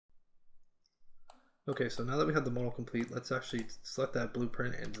Okay, so now that we have the model complete, let's actually select that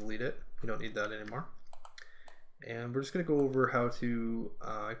blueprint and delete it. We don't need that anymore. And we're just going to go over how to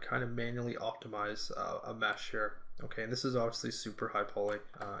kind of manually optimize a mesh here. Okay, and this is obviously super high poly.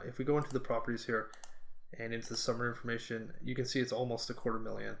 If we go into the properties here and into the summary information, you can see it's almost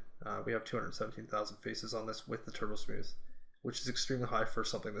 250,000. We have 217,000 faces on this with the turbo smooth, which is extremely high for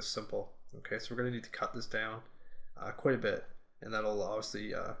something this simple. Okay, so we're going to need to cut this down quite a bit, and that'll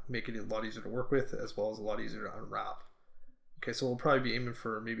obviously make it a lot easier to work with, as well as a lot easier to unwrap. Okay, so we'll probably be aiming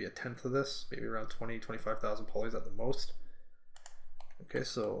for maybe 1/10 of this, maybe around 25,000 polys at the most. Okay,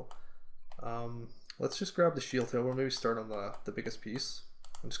 so let's just grab the shield here. We'll maybe start on the biggest piece.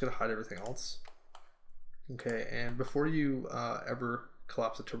 I'm just going to hide everything else. Okay, and before you ever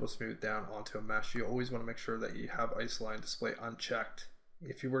collapse a turbo smooth down onto a mesh, you always want to make sure that you have isoline display unchecked.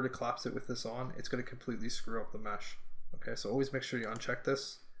 If you were to collapse it with this on, it's going to completely screw up the mesh. Okay, so always make sure you uncheck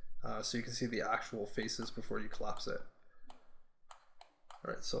this so you can see the actual faces before you collapse it.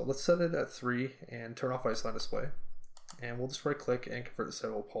 Alright, so let's set it at 3 and turn off isoline display. And we'll just right click and convert to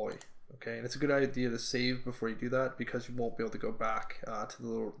settable poly. Okay, and it's a good idea to save before you do that, because you won't be able to go back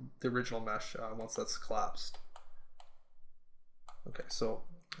to the original mesh once that's collapsed. Okay, so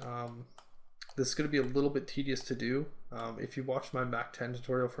this is going to be a little bit tedious to do. If you watched my Mac 10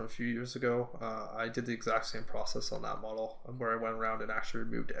 tutorial from a few years ago, I did the exact same process on that model, where I went around and actually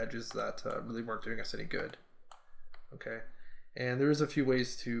removed edges that really weren't doing us any good. Okay, and there is a few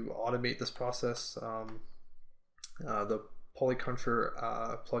ways to automate this process. The Polycruncher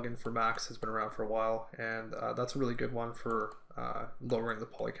plugin for Macs has been around for a while, and that's a really good one for lowering the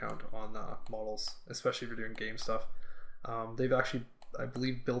poly count on models, especially if you're doing game stuff. They've actually, I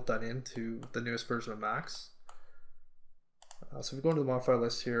believe, built that into the newest version of Macs. So if we go into the modifier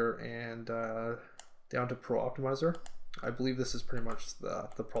list here and down to Pro Optimizer, I believe this is pretty much the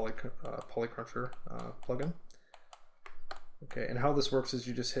Polycruncher plugin. Okay, and how this works is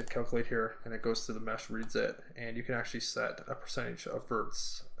you just hit calculate here and it goes to the mesh, reads it, and you can actually set a percentage of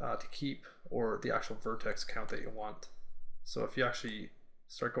verts to keep, or the actual vertex count that you want. So if you actually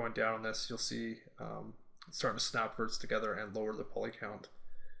start going down on this, you'll see it's starting to snap verts together and lower the poly count.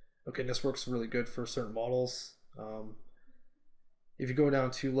 Okay, and this works really good for certain models. If you go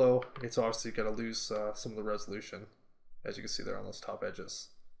down too low, it's obviously going to lose some of the resolution, as you can see there on those top edges.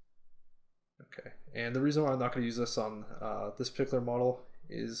 Okay, and the reason why I'm not going to use this on this particular model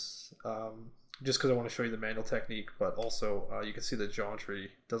is just because I want to show you the manual technique, but also you can see the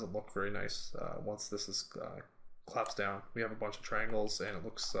geometry doesn't look very nice once this is collapsed down. We have a bunch of triangles and it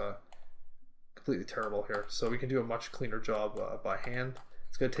looks completely terrible here. So we can do a much cleaner job by hand.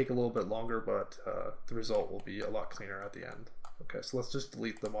 It's going to take a little bit longer, but the result will be a lot cleaner at the end. Okay, so let's just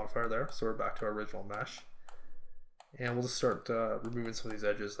delete the modifier there. So we're back to our original mesh. And we'll just start removing some of these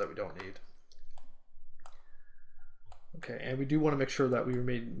edges that we don't need. Okay, and we do want to make sure that we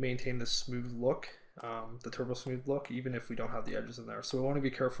maintain this smooth look, the turbo smooth look, even if we don't have the edges in there. So we want to be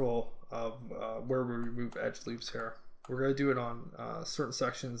careful of where we remove edge loops here. We're going to do it on certain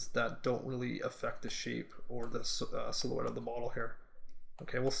sections that don't really affect the shape or the silhouette of the model here.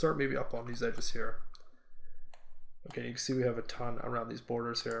 Okay, we'll start maybe up on these edges here. Okay, you can see we have a ton around these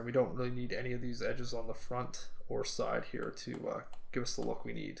borders here, and we don't really need any of these edges on the front or side here to give us the look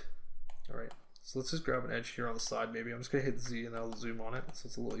we need. All right. So let's just grab an edge here on the side maybe. I'm just going to hit Z and that'll zoom on it, so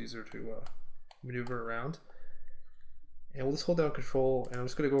it's a little easier to maneuver around. And we'll just hold down Control, and I'm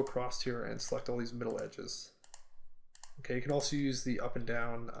just going to go across here and select all these middle edges. Okay, you can also use the up and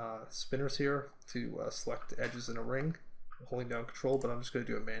down spinners here to select edges in a ring, holding down Control, but I'm just going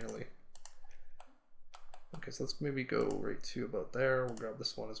to do it manually. Okay, so let's maybe go right to about there. We'll grab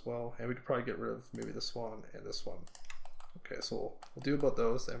this one as well, and we could probably get rid of maybe this one and this one. Okay, so we'll do about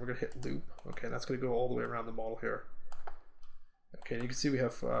those, and we're going to hit loop. Okay, and that's going to go all the way around the model here. Okay, and you can see we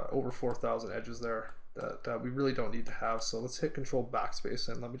have over 4,000 edges there that we really don't need to have. So let's hit Control Backspace,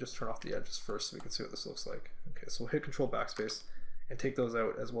 and let me just turn off the edges first so we can see what this looks like. Okay, so we'll hit Control Backspace and take those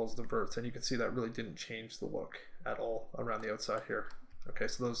out as well as the verts, and you can see that really didn't change the look at all around the outside here. Okay,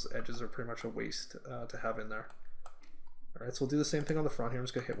 so those edges are pretty much a waste to have in there. All right, so we'll do the same thing on the front here. I'm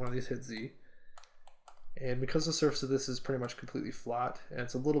just going to hit one of these, hit Z. And because the surface of this is pretty much completely flat, and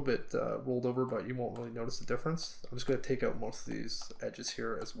it's a little bit rolled over, but you won't really notice the difference, I'm just going to take out most of these edges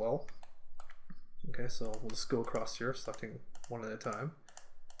here as well. Okay, so we'll just go across here, selecting one at a time.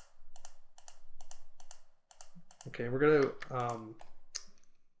 Okay, we're going to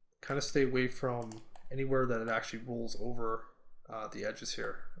kind of stay away from anywhere that it actually rolls over the edges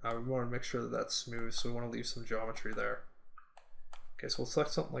here. We want to make sure that that's smooth, so we want to leave some geometry there. Okay, so we'll select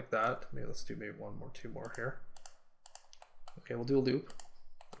something like that. Maybe let's do maybe one more, two more here. Okay, we'll do a loop.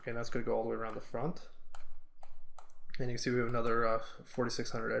 Okay, that's going to go all the way around the front. And you can see we have another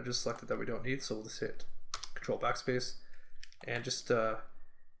 4600 edges selected that we don't need, so we'll just hit Control Backspace and just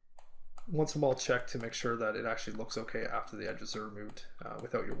once them all check to make sure that it actually looks okay after the edges are removed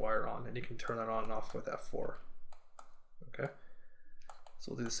without your wire on, and you can turn that on and off with F4. Okay,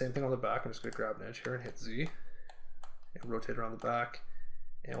 so we'll do the same thing on the back. I'm just going to grab an edge here and hit Z and rotate around the back,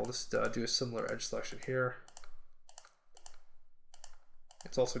 and we'll just do a similar edge selection here.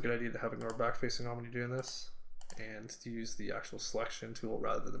 It's also a good idea to have ignore back facing on when you're doing this, and to use the actual selection tool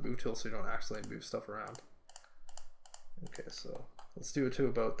rather than the move tool so you don't accidentally move stuff around. Okay, so let's do it to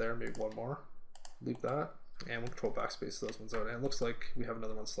about there, maybe one more. Loop that, and we'll Control Backspace those ones out. And it looks like we have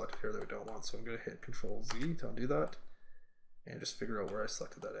another one selected here that we don't want, so I'm going to hit Control Z to undo that, and just figure out where I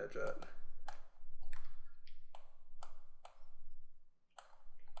selected that edge at.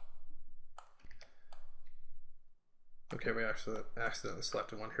 Okay, we actually accidentally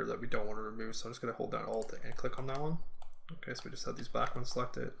selected one here that we don't want to remove, so I'm just going to hold down Alt and click on that one. Okay, so we just have these back ones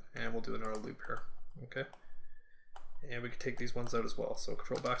selected, and we'll do another loop here. Okay, and we can take these ones out as well. So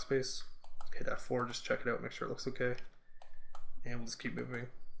Control Backspace, hit F4, just check it out, make sure it looks okay, and we'll just keep moving.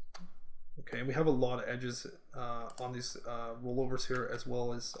 Okay, and we have a lot of edges on these rollovers here as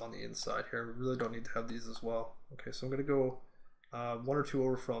well as on the inside here. We really don't need to have these as well. Okay, so I'm going to go one or two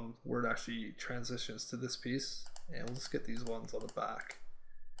over from where it actually transitions to this piece, and we'll just get these ones on the back.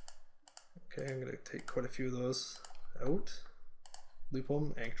 Okay, I'm going to take quite a few of those out, loop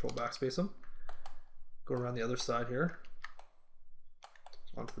them, and Control Backspace them. Go around the other side here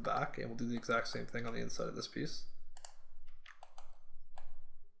onto the back, and we'll do the exact same thing on the inside of this piece.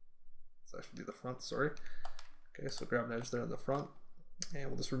 So I should do the front, sorry. Okay, so grab an edge there in the front, and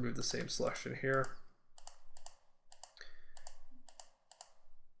we'll just remove the same selection here.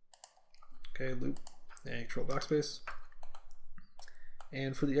 Okay, loop and Control Backspace.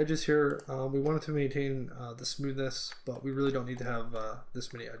 And for the edges here, we wanted to maintain the smoothness, but we really don't need to have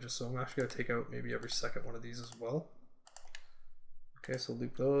this many edges, so I'm actually going to take out maybe every second one of these as well. Okay, so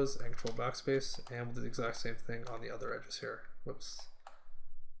loop those and Control Backspace, and we'll do the exact same thing on the other edges here. Whoops.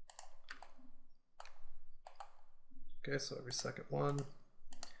 Okay, so every second one,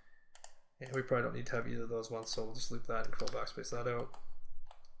 and we probably don't need to have either of those ones, so we'll just loop that and Control Backspace that out.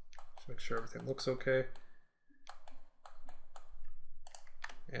 Just make sure everything looks okay.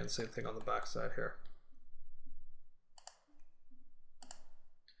 And same thing on the back side here.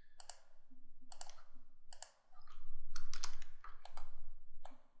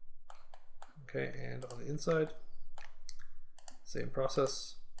 Okay, and on the inside, same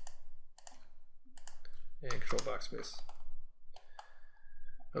process, and Control Backspace.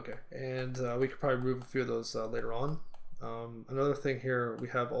 Okay, and we could probably remove a few of those later on. Another thing here, we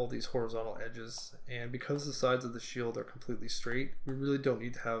have all these horizontal edges, and because the sides of the shield are completely straight, we really don't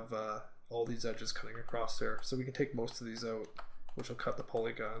need to have all these edges cutting across there. So we can take most of these out, which will cut the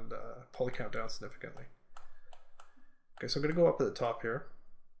poly count down significantly. Okay, so I'm going to go up at the top here,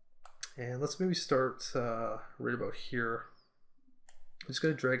 and let's maybe start right about here. I'm just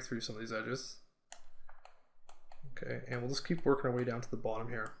going to drag through some of these edges. Okay, and we'll just keep working our way down to the bottom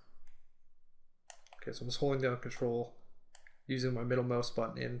here. Okay, so I'm just holding down Control, using my middle mouse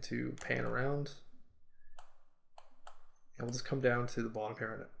button in to pan around, and we'll just come down to the bottom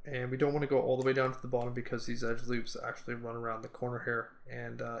here. And we don't want to go all the way down to the bottom because these edge loops actually run around the corner here,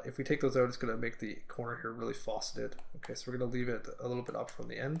 and if we take those out, it's going to make the corner here really faceted. Okay, so we're going to leave it a little bit up from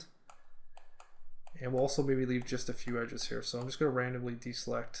the end, and we'll also maybe leave just a few edges here. So I'm just going to randomly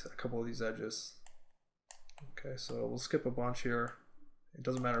deselect a couple of these edges. Okay, so we'll skip a bunch here. It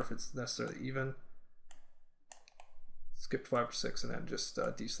doesn't matter if it's necessarily even. Skip 5 or 6 and then just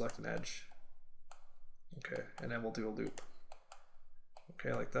deselect an edge. Okay, and then we'll do a loop.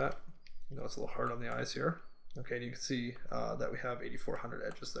 Okay, like that. You know, it's a little hard on the eyes here. Okay, and you can see that we have 8400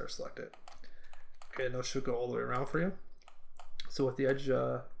 edges there selected. Okay, and those should go all the way around for you. So with the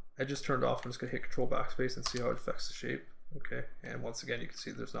edges turned off, I'm just going to hit Control Backspace and see how it affects the shape. Okay, and once again, you can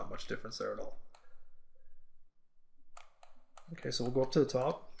see there's not much difference there at all. Okay, so we'll go up to the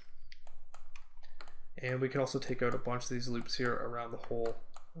top. And we can also take out a bunch of these loops here around the hole.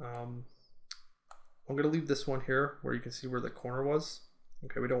 I'm going to leave this one here where you can see where the corner was.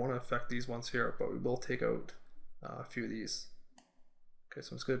 Okay, we don't want to affect these ones here, but we will take out a few of these. Okay,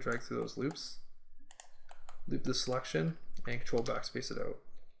 so I'm just going to drag through those loops, loop the selection, and Control Backspace it out.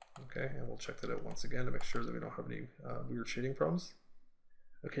 Okay, and we'll check that out once again to make sure that we don't have any weird shading problems.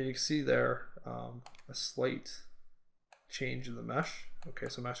 Okay, you can see there a slight change in the mesh. Okay,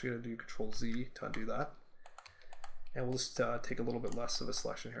 so I'm actually going to do Control Z to undo that, and we'll just take a little bit less of a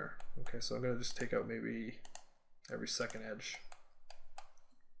selection here. Okay, so I'm going to just take out maybe every second edge.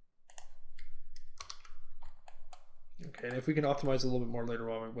 Okay, and if we can optimize a little bit more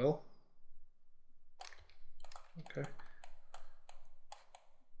later on, we will. Okay.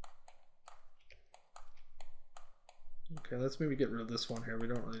 Okay, let's maybe get rid of this one here. We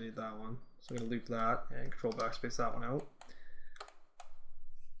don't really need that one. So I'm going to loop that and control backspace that one out.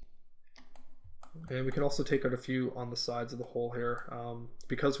 And we can also take out a few on the sides of the hole here.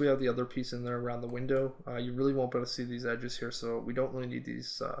 Because we have the other piece in there around the window, you really won't be able to see these edges here, so we don't really need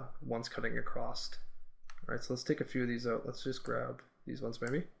these ones cutting across. Alright, so let's take a few of these out. Let's just grab these ones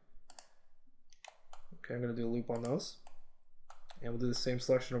maybe. Okay, I'm going to do a loop on those. And we'll do the same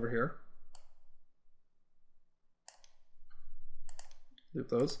selection over here. Loop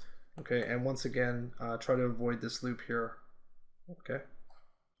those. Okay, and once again, try to avoid this loop here. Okay,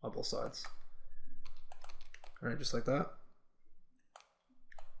 on both sides. Alright, just like that.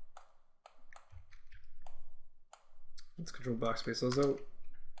 Let's control backspace those out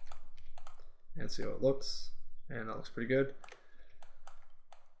and see how it looks. And that looks pretty good.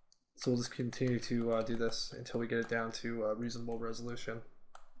 So we'll just continue to do this until we get it down to reasonable resolution.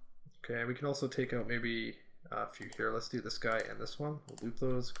 Okay, and we can also take out maybe a few here. Let's do this guy and this one. We'll loop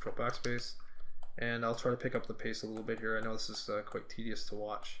those, control backspace, and I'll try to pick up the pace a little bit here. I know this is quite tedious to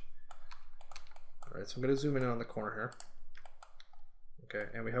watch. Alright, so I'm going to zoom in on the corner here. Okay,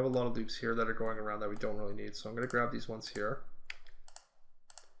 and we have a lot of loops here that are going around that we don't really need. So I'm going to grab these ones here.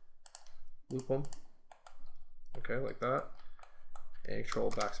 Loop them. Okay, like that. And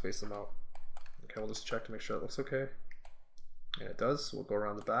control backspace them out. Okay, we'll just check to make sure it looks okay. And it does. So we'll go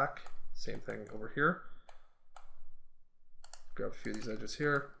around the back. Same thing over here. Grab a few of these edges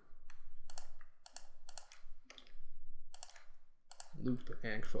here. Loop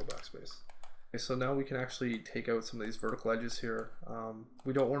and control backspace. Okay, so now we can actually take out some of these vertical edges here.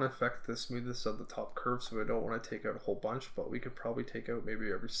 We don't want to affect the smoothness of the top curve, so we don't want to take out a whole bunch, but we could probably take out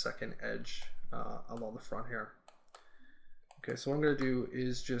maybe every second edge along the front here. Okay, so what I'm going to do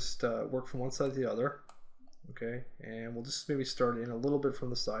is just work from one side to the other. Okay, and we'll just maybe start in a little bit from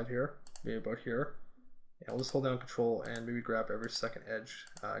the side here, maybe about here. And we'll just hold down control and maybe grab every second edge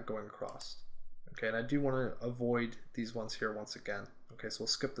going across. Okay, and I do want to avoid these ones here once again. Okay, so we'll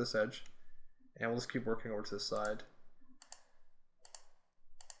skip this edge. And we'll just keep working over to the side.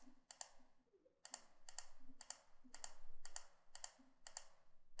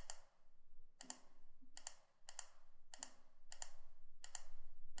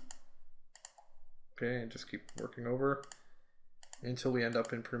 Okay, and just keep working over until we end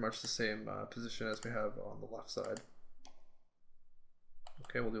up in pretty much the same position as we have on the left side.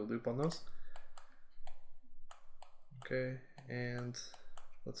 Okay, we'll do a loop on those. Okay, and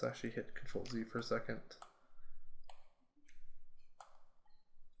let's actually hit Control Z for a second.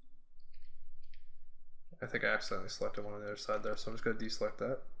 I think I accidentally selected one on the other side there, so I'm just going to deselect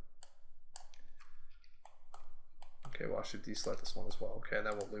that. Okay, well I should deselect this one as well. Okay, and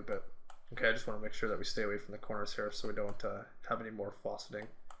then we'll loop it. Okay, I just want to make sure that we stay away from the corners here so we don't have any more faceting.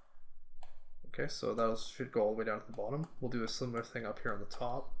 Okay, so that should go all the way down to the bottom. We'll do a similar thing up here on the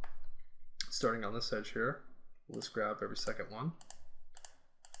top. Starting on this edge here, we'll just grab every second one.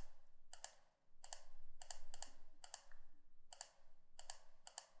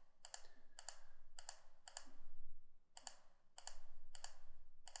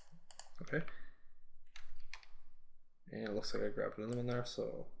 Okay, and it looks like I grabbed another one there,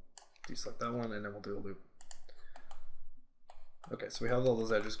 so deselect that one and then we'll do a loop. Okay, so we have all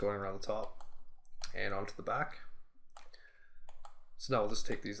those edges going around the top and onto the back. So now we'll just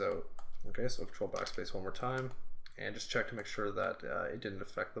take these out. Okay, so control backspace one more time and just check to make sure that it didn't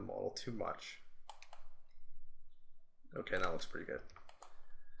affect the model too much. Okay, that looks pretty good.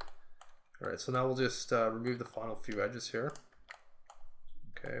 Alright, so now we'll just remove the final few edges here.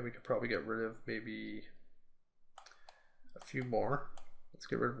 Okay, we could probably get rid of maybe a few more. Let's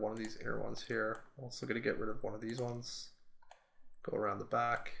get rid of one of these inner ones here. Also going to get rid of one of these ones. Go around the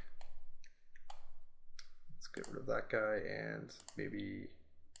back. Let's get rid of that guy and maybe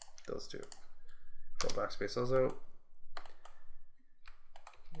those two. Go backspace those out.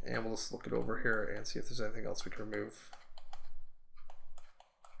 And we'll just look it over here and see if there's anything else we can remove.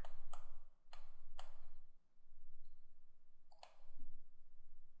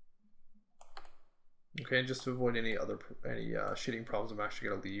 Okay, and just to avoid any shading problems, I'm actually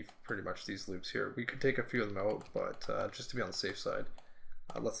going to leave pretty much these loops here. We could take a few of them out, but just to be on the safe side,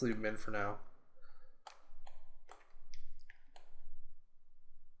 let's leave them in for now.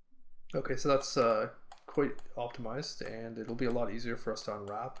 Okay, so that's quite optimized, and it'll be a lot easier for us to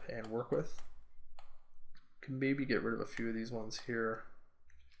unwrap and work with. Can maybe get rid of a few of these ones here.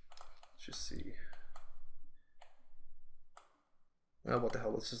 Let's just see. What the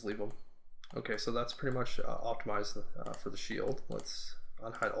hell, let's just leave them. Okay, so that's pretty much optimized for the shield. Let's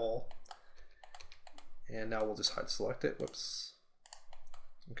unhide all. And now we'll just hide select it. Whoops.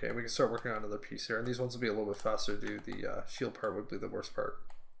 Okay, we can start working on another piece here. And these ones will be a little bit faster to do. The shield part would be the worst part.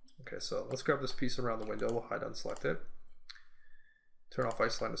 Okay, so let's grab this piece around the window. We'll hide unselect it. Turn off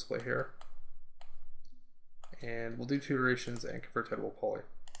isoline display here. And we'll do 2 iterations and convert to editable poly.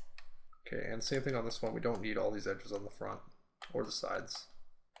 Okay, and same thing on this one. We don't need all these edges on the front or the sides.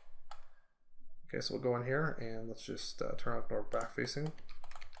 Okay, so we'll go in here and let's just turn off our back facing.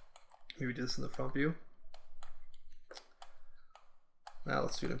 Maybe do this in the front view. Now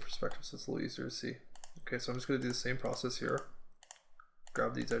let's do it in perspective so it's a little easier to see. Okay, so I'm just going to do the same process here.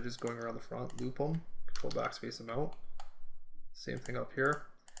 Grab these edges going around the front, loop them, control backspace them out. Same thing up here.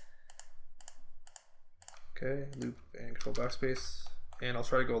 Okay, loop and control backspace. And I'll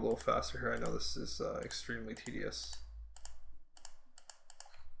try to go a little faster here. I know this is extremely tedious.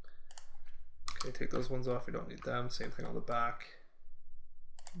 Okay, take those ones off, we don't need them. Same thing on the back.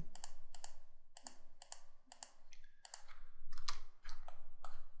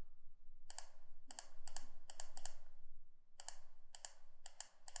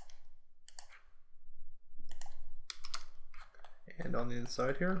 And on the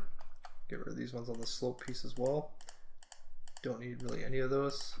inside here, get rid of these ones on the slope piece as well. Don't need really any of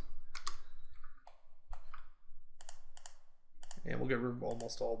those. And we'll get rid of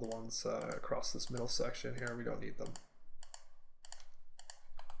almost all the ones across this middle section here. We don't need them.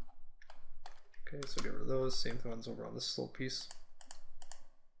 Okay, so get rid of those. Same ones over on this slope piece.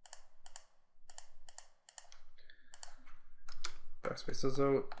 Backspace those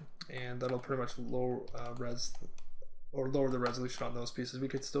out, and that'll pretty much lower the resolution on those pieces. We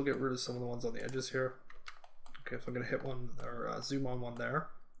could still get rid of some of the ones on the edges here. Okay, so I'm going to hit one or zoom on one there,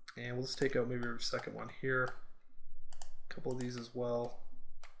 and we'll just take out maybe our second one here. A couple of these as well.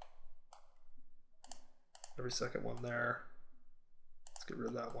 Every second one there. Let's get rid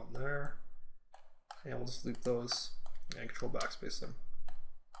of that one there, and we'll just loop those and control backspace them.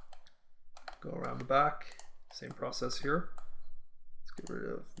 Go around the back, same process here. Let's get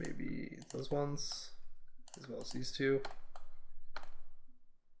rid of maybe those ones as well as these two.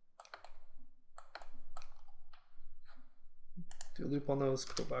 Do a loop on those,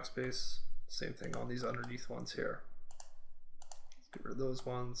 control backspace. Same thing on these underneath ones here. Let's get rid of those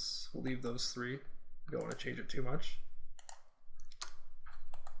ones. We'll leave those 3. We don't want to change it too much.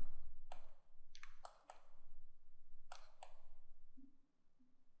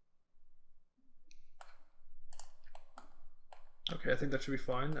 Okay, I think that should be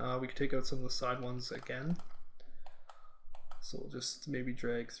fine. We can take out some of the side ones again. So we'll just maybe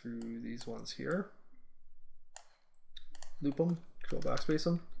drag through these ones here. Loop them, control backspace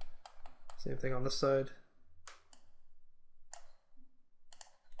them. Same thing on this side.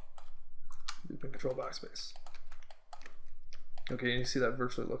 Loop and control backspace. Okay, and you see that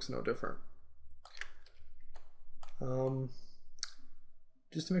virtually looks no different.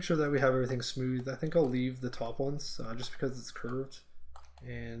 Just to make sure that we have everything smooth, I think I'll leave the top ones just because it's curved,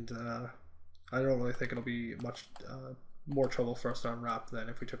 and I don't really think it'll be much more trouble for us to unwrap than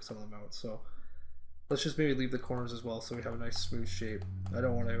if we took some of them out. So let's just maybe leave the corners as well so we have a nice smooth shape. I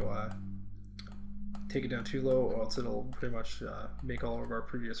don't want to take it down too low, or else it'll pretty much make all of our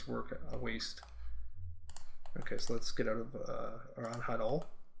previous work a waste. Okay, so let's get out of or unhide all.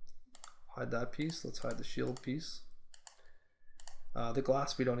 Hide that piece. Let's hide the shield piece. The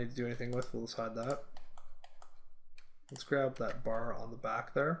glass we don't need to do anything with. We'll just hide that. Let's grab that bar on the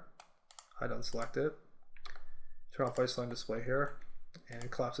back there. Hide unselect it. Turn off isoline display here and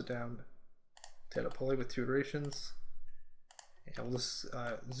collapse it down to edit poly with 2 iterations. And we'll just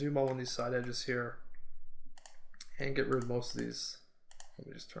zoom on these side edges here and get rid of most of these. Let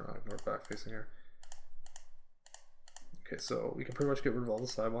me just turn on ignore back facing here. Okay, so we can pretty much get rid of all the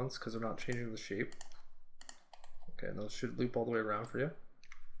side ones because they're not changing the shape. Okay, and those should loop all the way around for you.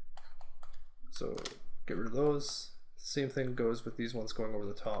 So get rid of those. Same thing goes with these ones going over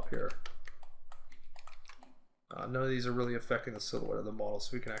the top here. None of these are really affecting the silhouette of the model,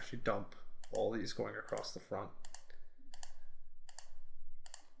 so we can actually dump all these going across the front.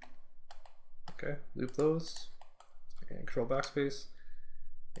 Okay, loop those and control backspace.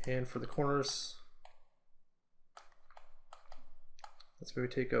 And for the corners, let's maybe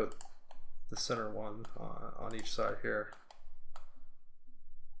take out the center one on each side here.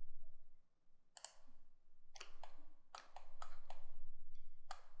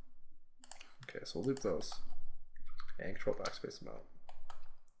 Okay, so we'll loop those and control backspace them out.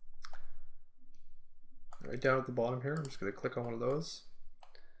 Right down at the bottom here, I'm just going to click on one of those.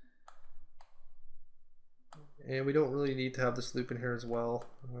 And we don't really need to have this loop in here as well.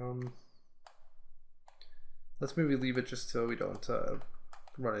 Let's maybe leave it just so we don't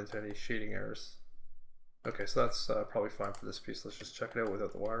run into any shading errors. Okay, so that's probably fine for this piece. Let's just check it out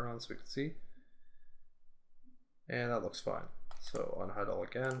without the wire on so we can see. And that looks fine. So unhide all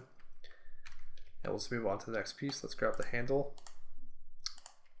again. And let's move on to the next piece. Let's grab the handle,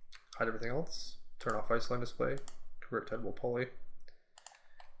 hide everything else, turn off isoline display, convert to editable poly.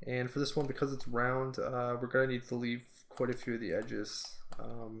 And for this one, because it's round, we're going to need to leave quite a few of the edges.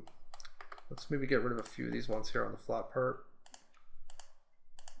 Let's maybe get rid of a few of these ones here on the flat part.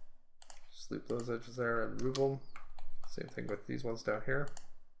 Just loop those edges there and remove them. Same thing with these ones down here.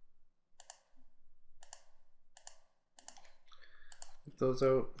 Loop those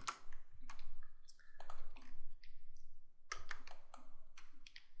out.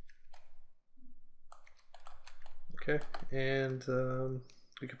 Okay, and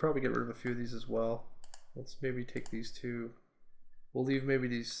we could probably get rid of a few of these as well. Let's maybe take these two. We'll leave maybe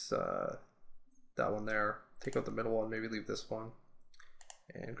these, that one there. Take out the middle one, maybe leave this one.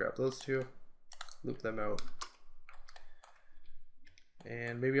 And grab those two, loop them out.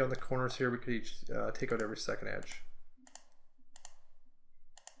 And maybe on the corners here, we could each take out every second edge.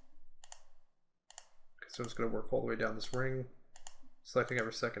 Okay, so I'm just gonna work all the way down this ring, selecting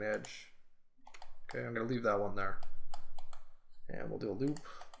every second edge. Okay, I'm gonna leave that one there. And we'll do a loop,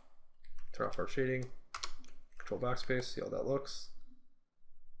 turn off our shading, control backspace, see how that looks.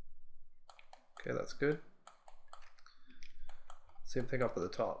 Okay, that's good. Same thing up at the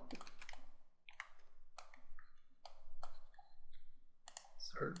top.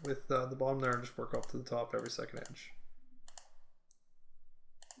 Start with the bottom there and just work up to the top every second edge.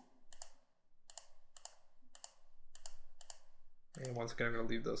 And once again, I'm going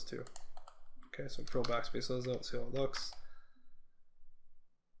to leave those two. Okay, so control backspace those out, see how it looks.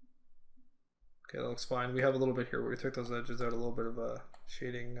 Okay, that looks fine. We have a little bit here where we took those edges out, a little bit of a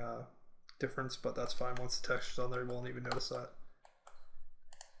shading difference, but that's fine. Once the texture's on there, you won't even notice that.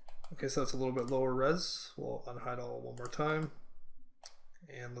 Okay, so that's a little bit lower res. We'll unhide all one more time.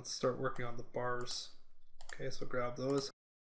 And let's start working on the bars. Okay, so grab those,